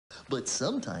But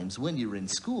sometimes when you're in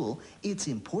school, it's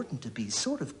important to be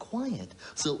sort of quiet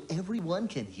so everyone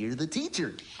can hear the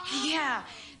teacher. Yeah,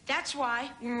 that's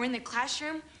why when we're in the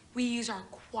classroom, we use our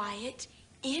quiet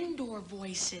indoor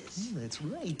voices. That's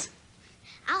right.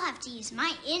 I'll have to use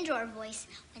my indoor voice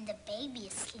when the baby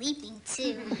is sleeping,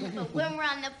 too. But when we're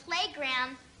on the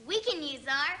playground, we can use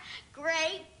our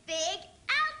great big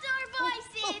outdoor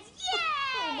voices.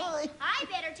 Yay! Oh, my. I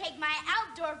better take my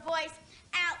outdoor voice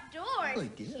outdoors. I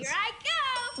guess. Here I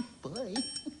go. Bye.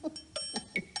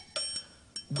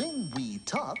 When we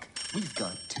talk, we've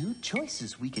got two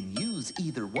choices. We can use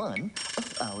either one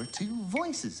of our two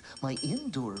voices. My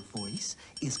indoor voice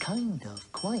is kind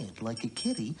of quiet, like a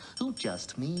kitty who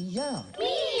just meowed.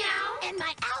 Meow. And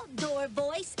my outdoor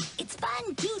voice, it's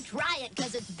fun to try it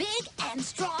because it's big and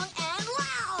strong and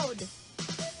loud.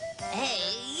 Hey,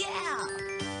 yeah.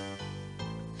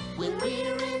 When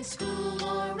we're in school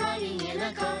or riding in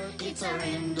a car, it's our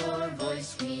indoor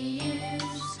voice we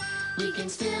use. We can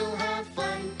still have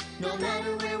fun, no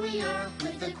matter where we are,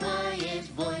 with the quiet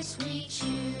voice we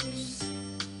choose.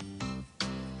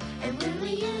 And when we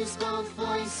use both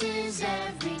voices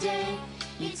every day,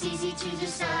 it's easy to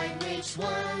decide which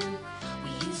one.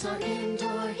 We use our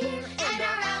indoor here and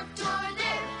our outdoor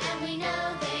there, and we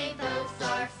know they both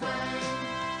are fun.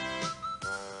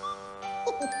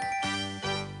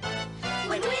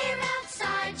 When we're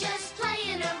outside just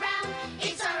playing around,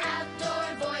 it's our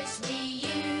outdoor voice we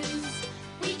use.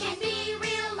 We can be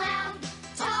real loud,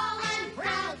 tall and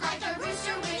proud, like a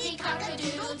rooster when he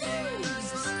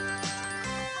cock-a-doodle-doos.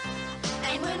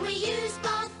 And when we use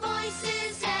both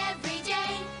voices every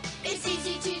day, it's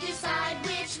easy to decide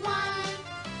which one.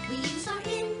 We use our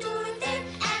indoor there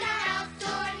and our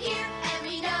outdoor here, and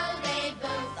we know they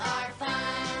both are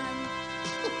fun.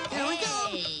 Here we go.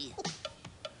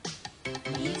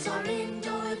 We use our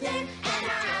indoor there and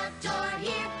our outdoor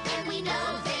here, and we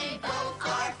know they both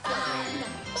are fun.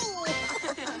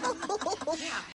 Yeah.